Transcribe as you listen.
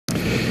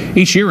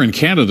Each year in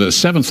Canada,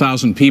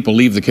 7,000 people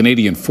leave the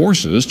Canadian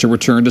Forces to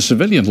return to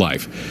civilian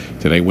life.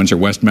 Today, Windsor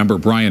West member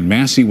Brian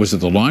Massey was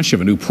at the launch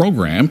of a new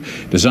program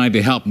designed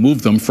to help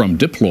move them from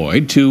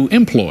deployed to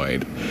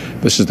employed.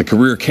 This is the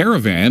Career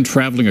Caravan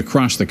traveling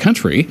across the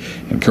country,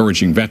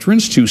 encouraging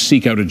veterans to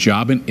seek out a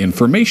job in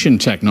information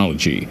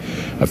technology.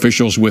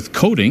 Officials with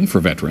coding for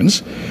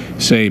veterans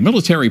say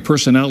military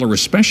personnel are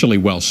especially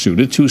well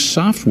suited to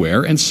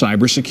software and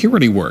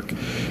cybersecurity work.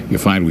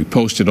 You'll find we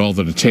posted all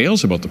the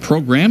details about the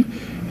program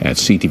at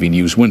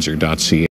ctvnewswindsor.ca.